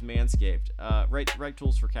with Manscaped. Right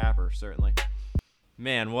tools for Capper, certainly.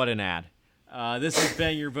 Man, what an ad. This is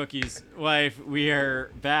Ben, your bookie's wife. We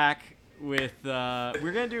are back with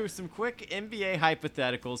we're gonna do some quick NBA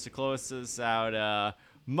hypotheticals to close us out.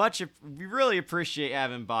 We really appreciate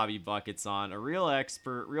having Bobby Buckets on, a real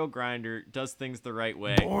expert, real grinder, does things the right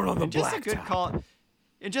way. Born on the and just blacktop.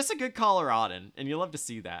 just a good Coloradan, and you love to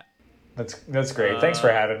see that. That's great. Thanks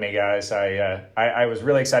for having me, guys. I was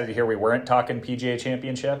really excited to hear we weren't talking PGA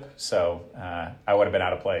Championship, so I would have been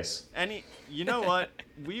out of place. You know what?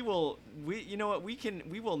 We will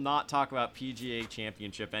not talk about PGA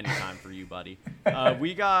Championship anytime for you, buddy.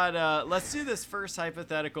 Let's do this first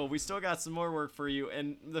hypothetical. We still got some more work for you,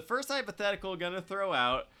 and the first hypothetical gonna throw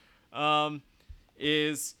out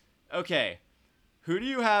is, okay, who do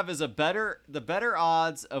you have as the better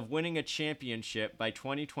odds of winning a championship by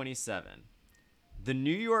 2027? The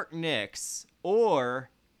New York Knicks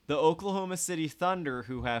or the Oklahoma City Thunder,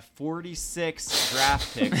 who have 46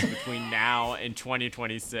 draft picks between now and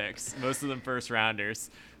 2026, most of them first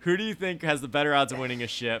rounders. Who do you think has the better odds of winning a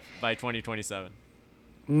ship by 2027?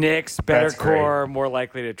 Knicks, better That's great. core, more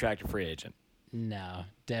likely to attract a free agent. No,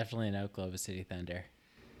 definitely an Oklahoma City Thunder.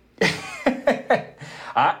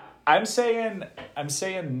 I'm saying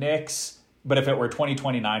Knicks, but if it were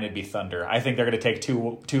 2029, it'd be Thunder. I think they're going to take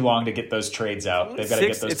too long to get those trades out. They've got to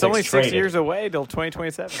get those It's picks only traded. 6 years away till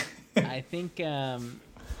 2027. I think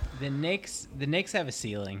the Knicks have a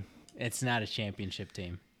ceiling. It's not a championship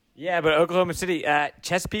team. Yeah, but Oklahoma City,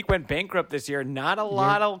 Chesapeake went bankrupt this year. Not a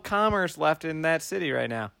lot of commerce left in that city right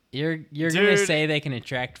now. You're gonna say they can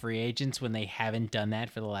attract free agents when they haven't done that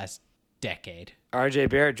for the last decade. R.J.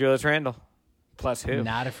 Barrett, Julius Randle, plus who?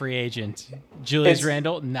 Not a free agent. Julius It's-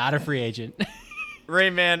 Randle, not a free agent.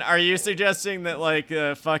 Rayman, are you suggesting that like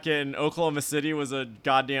fucking Oklahoma City was a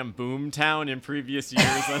goddamn boom town in previous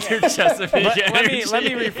years under Chesapeake let Energy?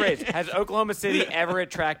 me rephrase. Has Oklahoma City ever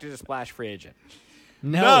attracted a splash free agent?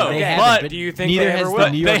 No, No, they but haven't. do you think neither they has ever the will?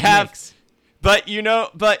 New They York have- Knicks. But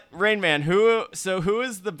Rain Man, who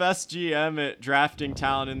is the best GM at drafting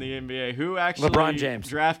talent in the NBA? Who actually LeBron James.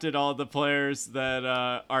 drafted all the players that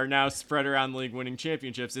are now spread around the league winning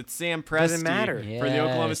championships? It's Sam Presti Doesn't matter. for the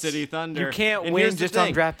Oklahoma Yes. City Thunder. You can't And win here's the just on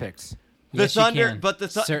thing. draft picks. The Yes, you Thunder, can.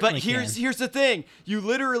 but Certainly can. here's the thing: you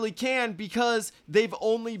literally can because they've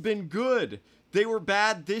only been good. They were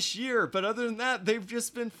bad this year, but other than that, they've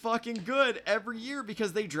just been fucking good every year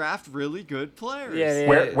because they draft really good players. Yeah.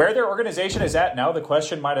 Where their organization is at now, the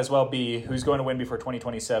question might as well be who's going to win before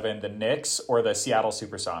 2027, the Knicks or the Seattle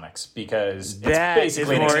Supersonics, because it's That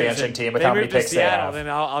basically is an more expansion interesting. team with They how many move to picks they Seattle, have. then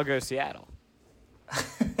I'll go Seattle.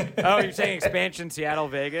 Oh, you're saying expansion Seattle,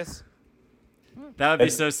 Vegas? That would be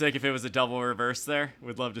It's- so sick if it was a double reverse there.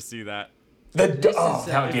 Would love to see that. That would Is be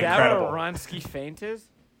that incredible. what a Ronsky feint is?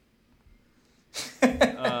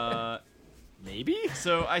 Maybe.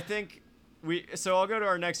 So I think So I'll go to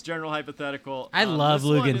our next general hypothetical. I love this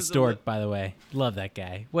one Lugan is a Stork, li- by the way. Love that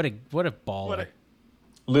guy. What a baller. What a,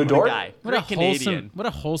 Lou what a Dort? guy. What a Great Canadian.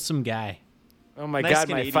 wholesome guy. Oh my Nice God,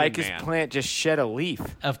 my Canadian ficus man. plant just shed a leaf.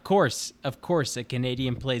 Of course, a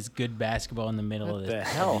Canadian plays good basketball in the middle of the the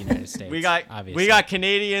hell? United States. We obviously. got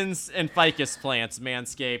Canadians and ficus plants,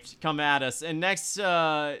 Manscaped. Come at us. And next,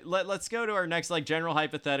 let's go to our next like general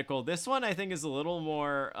hypothetical. This one I think is a little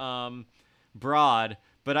more broad,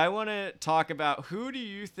 but I want to talk about who do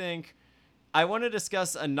you think. I want to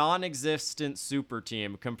discuss a non-existent super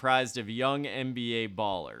team comprised of young NBA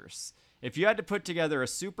ballers. If you had to put together a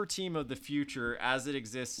super team of the future as it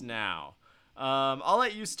exists now, I'll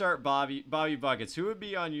let you start, Bobby Buckets. Who would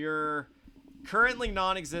be on your currently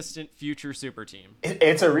non-existent future super team?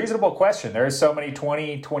 It's a reasonable question. There's so many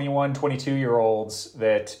 20, 21, 22-year-olds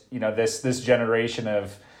that, you know, this generation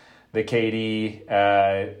of the KD,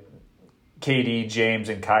 James,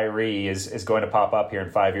 and Kyrie is going to pop up here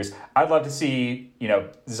in 5 years. I'd love to see, you know,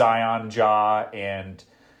 Zion, Ja, and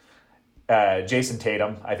Jason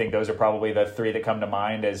Tatum. I think those are probably the three that come to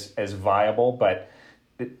mind as viable. But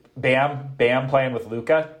Bam playing with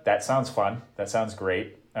Luka, that sounds fun. That sounds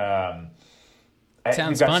great. Sounds we've got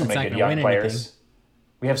fun. so It's many not good gonna young win players. anything.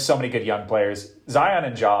 We have so many good young players. Zion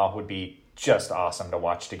and Ja would be just awesome to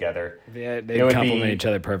watch together. Yeah, It they would complement be- each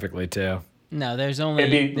other perfectly too. No, there's It'd only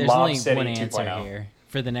be Lob one City answer 2.0. here.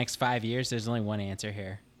 For the next 5 years, there's only one answer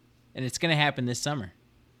here. And it's going to happen this summer.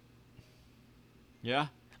 Yeah.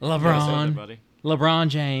 LeBron, buddy. LeBron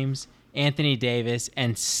James, Anthony Davis,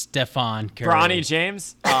 and Stephon Curry. Bronny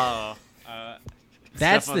James. Oh,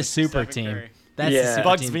 That's Stephen- the super Stephen team. Curry. That's Yeah. the super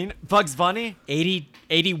Bugs team. Bugs Bunny.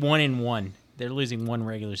 81-1. They're losing one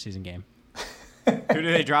regular season game. Who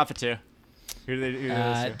do they drop it to? Who do they lose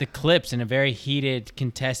to? The Clips in a very heated,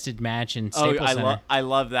 contested match in Staples Center. I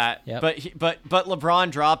love that. Yep. But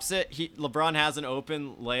LeBron drops it. LeBron has an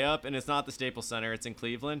open layup, and it's not the Staples Center. It's in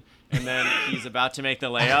Cleveland, and then he's about to make the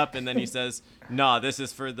layup, and then he says, "No, this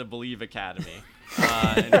is for the Believe Academy."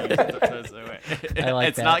 And he throws it away. I like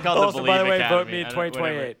it's that. not called the Also, Believe by the way, Academy. vote me in I don't-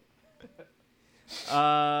 whatever.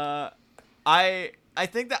 2028. I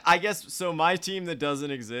think that I guess so. My team that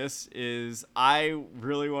doesn't exist is I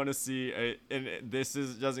really want to see and this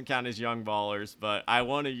doesn't count as young ballers, but I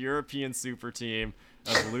want a European super team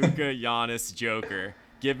of Luka, Giannis, Joker.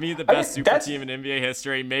 Give me the best super that's- team in NBA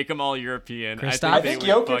history. Make them all European. Kristaps? I they think would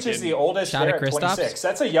Jokic fucking, is the oldest Shot there at at Kristaps? 26.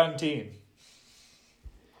 That's a young team.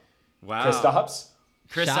 wow. Kristaps?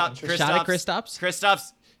 Shot at Kristaps?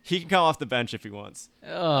 Kristaps. He can come off the bench if he wants.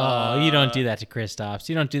 Oh, you don't do that to Kristaps.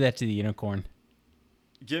 You don't do that to the unicorn.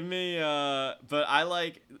 Give me, but I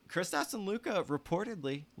like Kristaps and Luka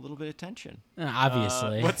reportedly a little bit of tension.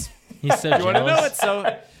 Obviously. You He's so jealous. want to know what's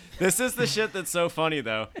so? This is the shit that's so funny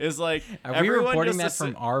though. Is like Are we everyone reporting that just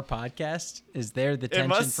from our podcast? Is there the tension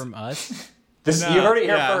must- from us? This, No, you heard it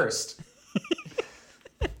here yeah. first.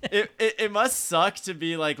 It must suck to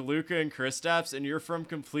be like Luka and Kristaps, and you're from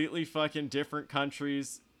completely fucking different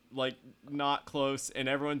countries, like not close, and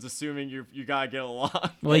everyone's assuming you gotta get along.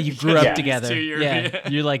 Well, you grew up Yeah. together. Yeah.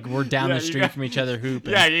 You're like, we're down Yeah, the you street got- from each other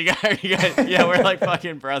hooping. Yeah, you got, yeah, we're like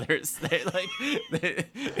fucking brothers.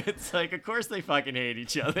 It's like, of course they fucking hate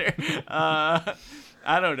each other.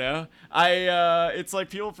 I don't know. It's like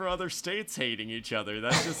people from other states hating each other.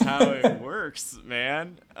 That's just how it works,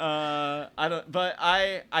 man. I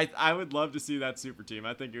would love to see that super team.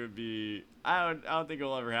 I think it would be. I don't think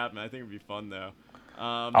it'll ever happen. I think it'd be fun though.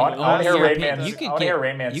 I want to hear European- Rain you could Man. I want to hear get-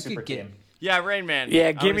 Rain Man you super could get- team. Yeah, Rain Man. Yeah,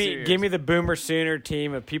 I give wanna me see give me yours. the Boomer Sooner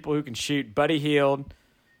team of people who can shoot Buddy Hield,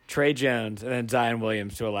 Trey Jones, and then Zion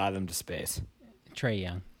Williams to allow them to space. Trey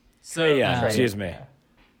Young. So Yeah, excuse me.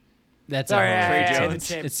 That's Sorry, all Trey right. Jones.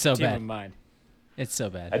 It's so team bad. of mine. It's so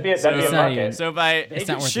bad. That'd be a It's not bucket. even- So by It's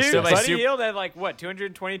not worth the Shoot, stress. by Buddy super- Hield had like what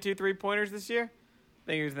 222 3-pointers this year. I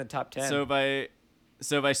think he was in the top 10. So by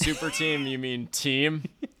super team, you mean team?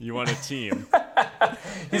 You want a team?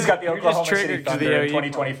 He's got the Oklahoma City triggered to Thunder the in OU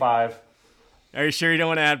 2025. Are you sure you don't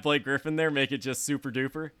want to add Blake Griffin there? Make it just super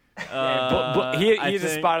duper. I he's a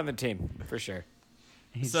think- spot on the team for sure.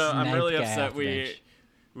 He's So I'm ninth really guy upset off the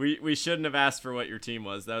bench. we shouldn't have asked for what your team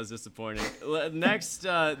was. That was disappointing. Next,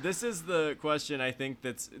 this is the question I think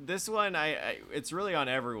this one it's really on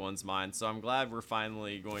everyone's mind. So I'm glad we're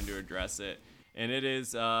finally going to address it. And it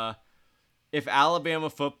is if Alabama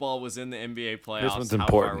football was in the NBA playoffs, This one's how far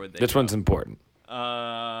important. would they This go? one's important.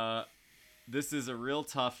 This is a real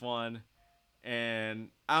tough one, and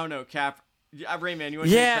I don't know, Cap. Rayman, you want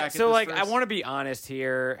to take a Yeah, crack so at like this I first? want to be honest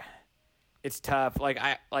here. It's tough.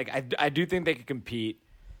 I do think they could compete.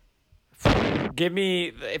 Give me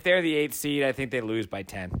if they're the 8th seed, I think they lose by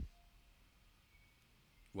 10.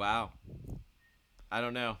 Wow. I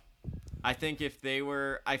don't know. I think if they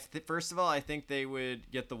were, first of all, I think they would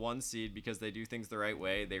get the 1 seed because they do things the right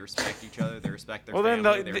way. They respect each other. They respect their Well, then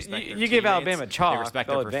family. they'll- They respect you their give teammates, Alabama chalk, They respect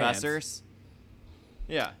they'll their advance. professors.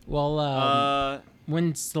 Yeah. Well,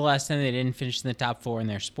 when's the last time they didn't finish in the top 4 in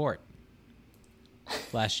their sport?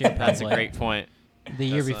 Last year, probably. That's a great point. The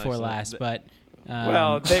year That's not before actually- last, but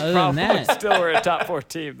Well, they other probably than that, still were a top 4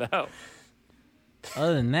 team though.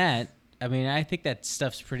 other than that, I mean, I think that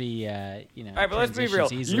stuff's pretty, All right, but let's be real.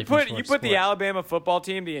 transitions easily You from put sport you to put the sport. Alabama football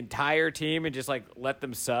team, the entire team, and just like let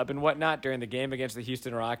them sub and whatnot during the game against the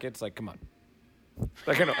Houston Rockets. Like, come on.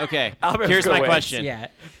 They're gonna, Okay. Alabama's Here's gonna my win. question. Yeah,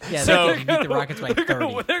 So- they could beat the Rockets by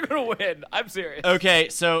 30. They're gonna win. I'm serious. Okay,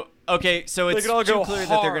 so it's can all too go clear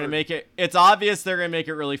that they're going to hard. make it. It's obvious they're going to make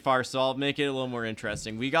it really far, so I'll make it a little more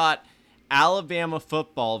interesting. We got Alabama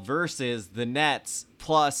football versus the Nets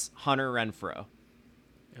plus Hunter Renfro.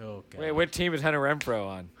 Oh, God. Wait, what team is Hunter Renfro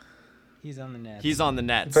on? He's on the net. He's on the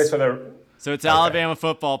Nets. Plays for the. So it's Alabama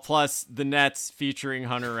football plus the Nets featuring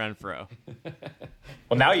Hunter Renfro.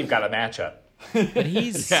 Well, now you've got a matchup. But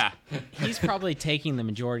he's Yeah. he's probably taking the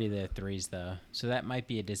majority of their threes, though. So that might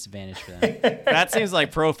be a disadvantage for them. That seems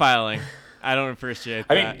like profiling. I don't appreciate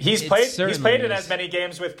I that. mean, he's It played. He's certainly played in is. as many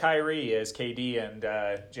games with Kyrie as KD and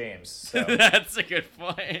James. So. That's a good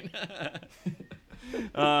point.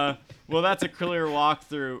 Well, that's a clear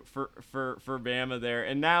walkthrough for Bama there.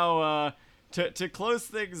 And now to close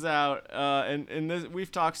things out, and this,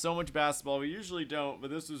 we've talked so much basketball. We usually don't, but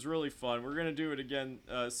this was really fun. We're gonna do it again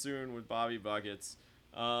soon with Bobby Buckets.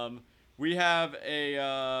 We have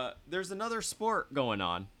there's another sport going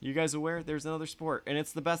on. You guys aware? There's another sport, and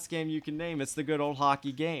it's the best game you can name. It's the good old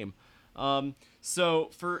hockey game. So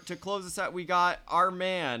to close this out, we got our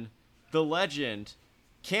man, the legend,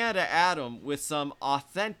 Canada Adam, with some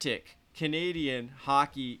authentic Canadian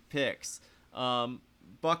hockey picks.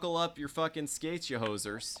 Buckle up your fucking skates, you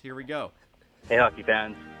hosers. Here we go. Hey, hockey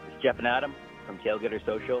fans. It's Jeff and Adam from Tailgater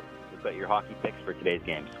Social. We've got your hockey picks for today's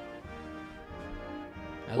games.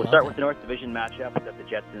 We'll start with the North Division matchup. We've got the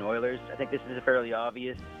Jets and Oilers. I think this is a fairly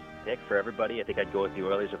obvious pick for everybody. I think I'd go with the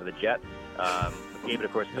Oilers over the Jets. McDavid,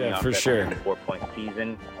 of course, coming off for that sure. 4-point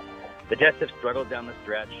season. The Jets have struggled down the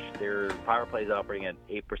stretch. Their power play is operating at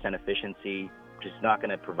 8% efficiency, which is not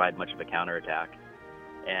going to provide much of a counterattack.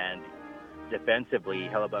 And defensively,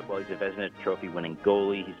 Hellebuck, while he's a Vezina Trophy winning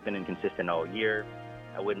goalie, he's been inconsistent all year.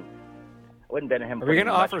 I wouldn't bet on him. Are we putting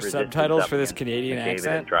gonna much offer resistance subtitles up for this against Canadian McDavid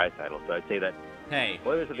accent? and Draisaitl. So I'd say that Hey.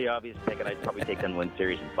 Oilers are the obvious pick, and I'd probably take them to win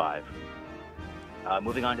series in 5.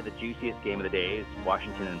 Moving on to the juiciest game of the day is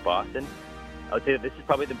Washington and Boston. I would say that this is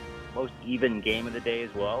probably the most even game of the day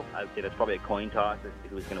as well. I would say that's probably a coin toss as to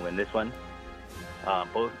who's going to win this one.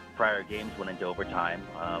 Both prior games went into overtime,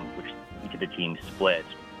 which each of the teams split.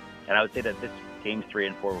 And I would say that this games 3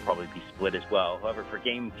 and 4 will probably be split as well. However, for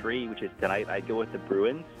game 3, which is tonight, I'd go with the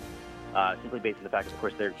Bruins. simply based on the fact, of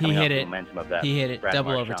course, they're He coming off hit the it. momentum of that. He hit it. Brad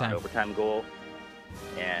Double Marchand overtime goal,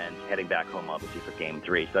 and heading back home, obviously, for Game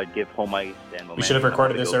 3. So I'd give home ice and momentum. We should have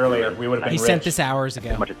recorded this earlier. We would have been He rich. sent this hours ago.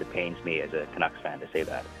 As much as it pains me as a Canucks fan to say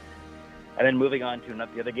that. And then moving on to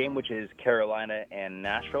the other game, which is Carolina and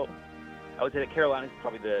Nashville. I would say that Carolina is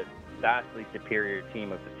probably the vastly superior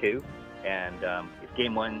team of the two. And if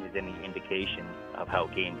Game 1 is any indication of how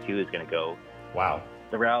Game 2 is going to go, Wow.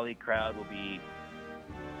 the rally crowd will be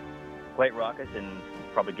quite raucous and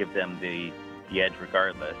probably give them the edge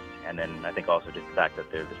regardless. And then I think also just the fact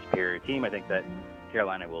that they're the superior team, I think that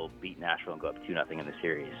Carolina will beat Nashville and go up 2-0 in the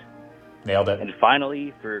series. Nailed it. And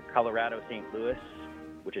finally, for Colorado St. Louis,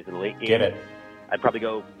 which is the late game, Get it. I'd probably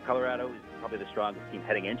go Colorado is probably the strongest team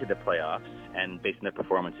heading into the playoffs. And based on their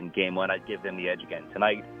performance in Game 1, I'd give them the edge again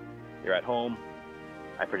tonight. They're at home.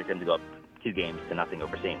 I predict them to go up 2-0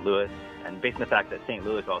 over St. Louis. And based on the fact that St.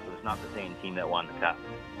 Louis also is not the same team that won the Cup.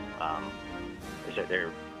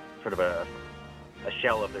 They're sort of a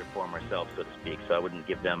shell of their former self, so to speak. So I wouldn't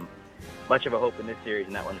give them much of a hope in this series,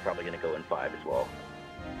 and that one's probably going to go in 5 as well.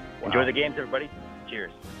 Wow. Enjoy the games, everybody.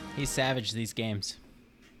 Cheers. He's savage these games.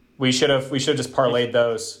 We should have just parlayed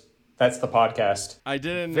those. That's the podcast. I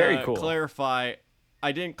didn't Very cool. clarify.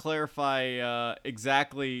 I didn't clarify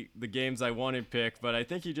exactly the games I wanted to pick, but I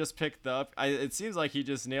think he just picked it seems like he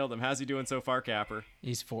just nailed them. How's he doing so far, Capper?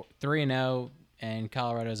 He's 3-0, and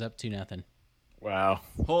Colorado's up 2-0. Wow.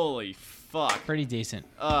 Holy fuck. Pretty decent.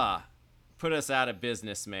 Put us out of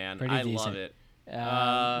business, man. Pretty I decent. love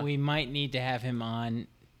it. We might need to have him on,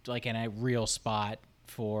 like, in a real spot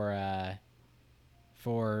for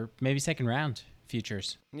maybe second round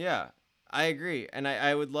futures. Yeah, I agree. And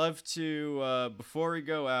I would love to, before we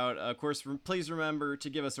go out, of course, please remember to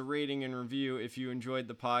give us a rating and review if you enjoyed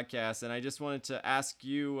the podcast. And I just wanted to ask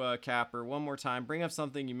you, Capper, one more time, bring up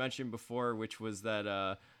something you mentioned before, which was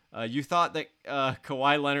that you thought that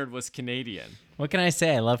Kawhi Leonard was Canadian. What can I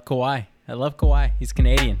say? I love Kawhi. He's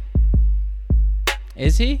Canadian.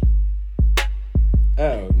 Is he?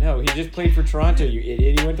 Oh, no. He just played for Toronto, you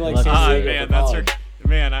idiot. He went to, like, Look, San Diego Man, for college.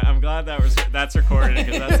 I'm glad that's recorded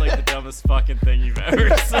because that's like the dumbest fucking thing you've ever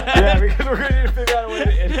said. Yeah, because we're going to figure out a way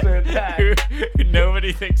to insert that.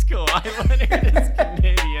 Nobody thinks Kawhi Leonard is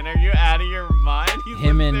Canadian. Are you out of your mind? He's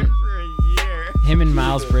Him lived and- there for a year. Him and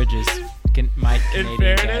Miles Bridges, my Canadian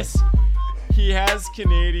In fairness, guys. he has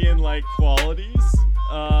Canadian like qualities.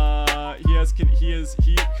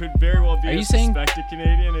 He could very well be Are a you saying- suspected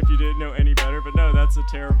Canadian if you didn't know any better. But no, that's a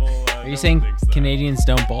terrible. Are you saying Canadians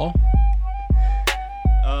don't bowl?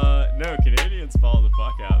 No, Canadians follow the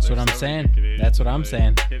fuck out. That's what I'm saying. That's what I'm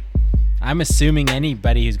saying. I'm assuming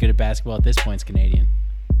anybody who's good at basketball at this point is Canadian.